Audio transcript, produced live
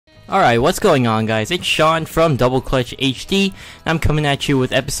Alright, what's going on, guys? It's Sean from Double Clutch HD. I'm coming at you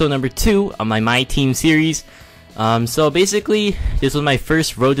with episode number 2 of my MyTeam series. So basically, this was my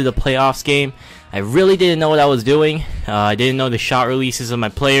first Road to the Playoffs game. I really didn't know what I was doing. I didn't know the shot releases of my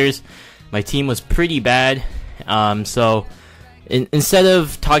players. My team was pretty bad. Instead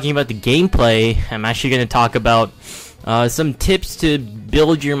of talking about the gameplay, I'm actually going to talk about some tips to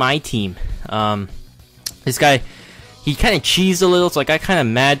build your MyTeam. This guy, he kind of cheesed a little, so I got kind of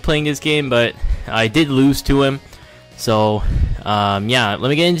mad playing this game, but I did lose to him. So, yeah, let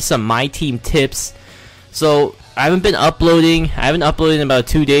me get into some MyTeam tips. So, I haven't been uploading. I haven't uploaded in about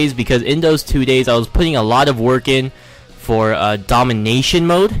 2 days because in those 2 days I was putting a lot of work in for Domination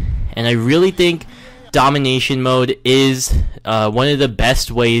mode, and I really think Domination mode is one of the best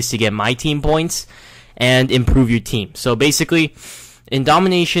ways to get MyTeam points and improve your team. So basically, in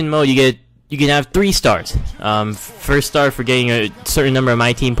Domination mode, you can have 3 stars. First star for getting a certain number of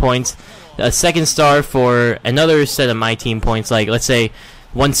MyTeam points. A second star for another set of MyTeam points. Like, let's say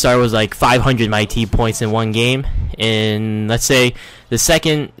 1 star was like 500 MyTeam points in one game. And let's say the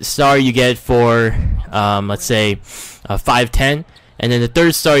second star you get for, let's say, 510. And then the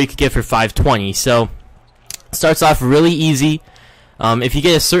third star you could get for 520. So, it starts off really easy. If you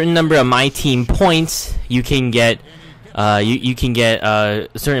get a certain number of MyTeam points, you can get you can get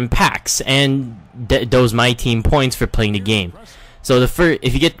certain packs and those MyTeam points for playing the game. So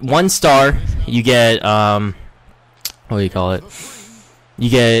if you get 1 star, you get what do you call it? You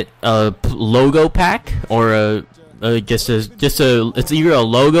get a logo pack or it's either a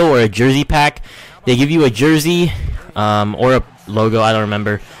logo or a jersey pack. They give you a jersey or a logo, I don't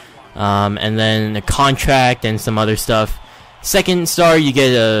remember, and then a contract and some other stuff. Second star, you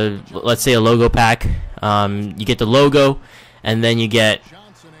get let's say a logo pack. You get the logo, and then you get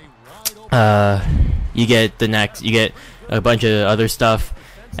a bunch of other stuff.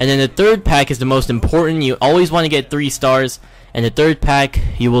 And then the third pack is the most important. You always want to get 3 stars, and the third pack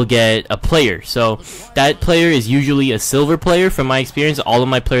you will get a player. So that player is usually a silver player. From my experience, all of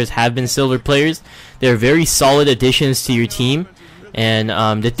my players have been silver players. They're very solid additions to your team. And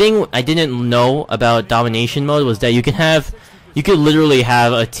the thing I didn't know about Domination mode was that you could literally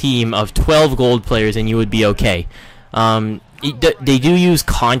have a team of 12 gold players and you would be okay. They do use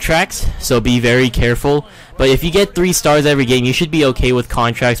contracts, so be very careful. But if you get 3 stars every game, you should be okay with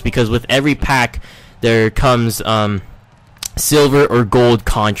contracts, because with every pack there comes silver or gold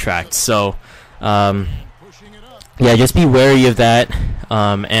contracts. So yeah, just be wary of that,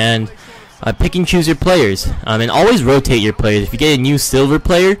 and pick and choose your players, and always rotate your players. If you get a new silver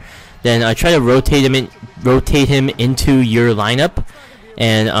player, then try to rotate him into your lineup,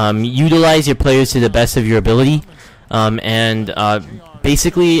 and utilize your players to the best of your ability.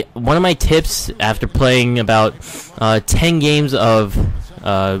 Basically, one of my tips after playing about 10 games of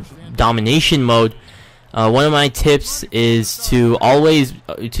Domination mode, one of my tips is to always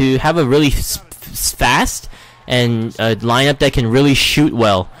have a really fast and a lineup that can really shoot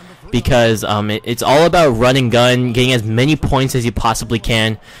well. Because it's all about run and gun, getting as many points as you possibly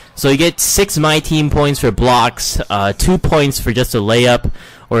can. So you get 6 MyTeam points for blocks, 2 points for just a layup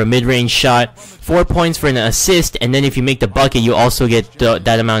or a mid-range shot, 4 points for an assist, and then if you make the bucket, you also get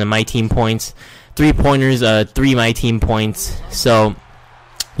that amount of MyTeam points. 3-pointers, 3 MyTeam points. So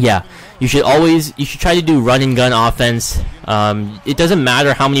yeah, you should try to do run and gun offense. It doesn't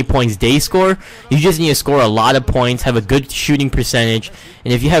matter how many points they score. You just need to score a lot of points, have a good shooting percentage,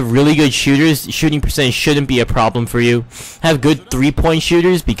 and if you have really good shooters, shooting percentage shouldn't be a problem for you. Have good 3-point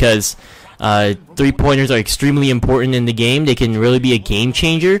shooters, because 3-pointers are extremely important in the game. They can really be a game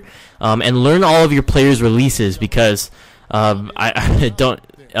changer. And learn all of your players' releases, because I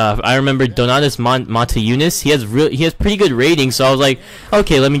remember Donatus Monteunis. He has pretty good ratings, so I was like,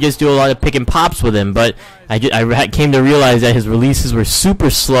 okay, let me just do a lot of pick and pops with him. But I came to realize that his releases were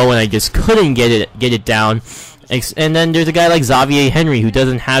super slow, and I just couldn't get it down. And then there's a guy like Xavier Henry, who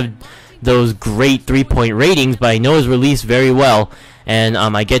doesn't have those great 3-point ratings, but I know his release very well, and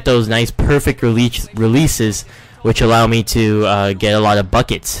I get those nice perfect releases, which allow me to get a lot of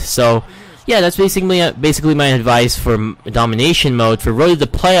buckets. So yeah, that's basically my advice for Domination mode. For Road to the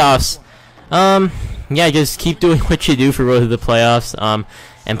Playoffs, yeah, just keep doing what you do for Road to the Playoffs,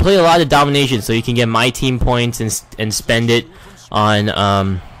 and play a lot of Domination so you can get MyTeam points and spend it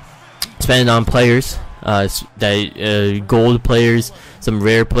on players, gold players, some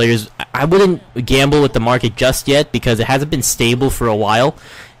rare players. I wouldn't gamble with the market just yet, because it hasn't been stable for a while,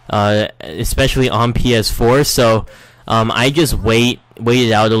 especially on PS4. So I just wait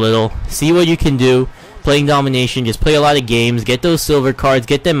it out a little, see what you can do. Playing Domination, just play a lot of games, get those silver cards,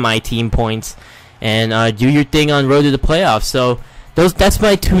 get them MyTeam points, and do your thing on Road to the Playoffs. So that's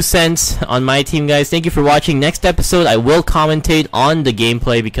my 2 cents on my team, guys. Thank you for watching. Next episode, I will commentate on the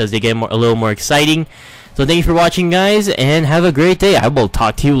gameplay because they get a little more exciting. So thank you for watching, guys, and have a great day. I will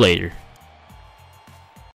talk to you later.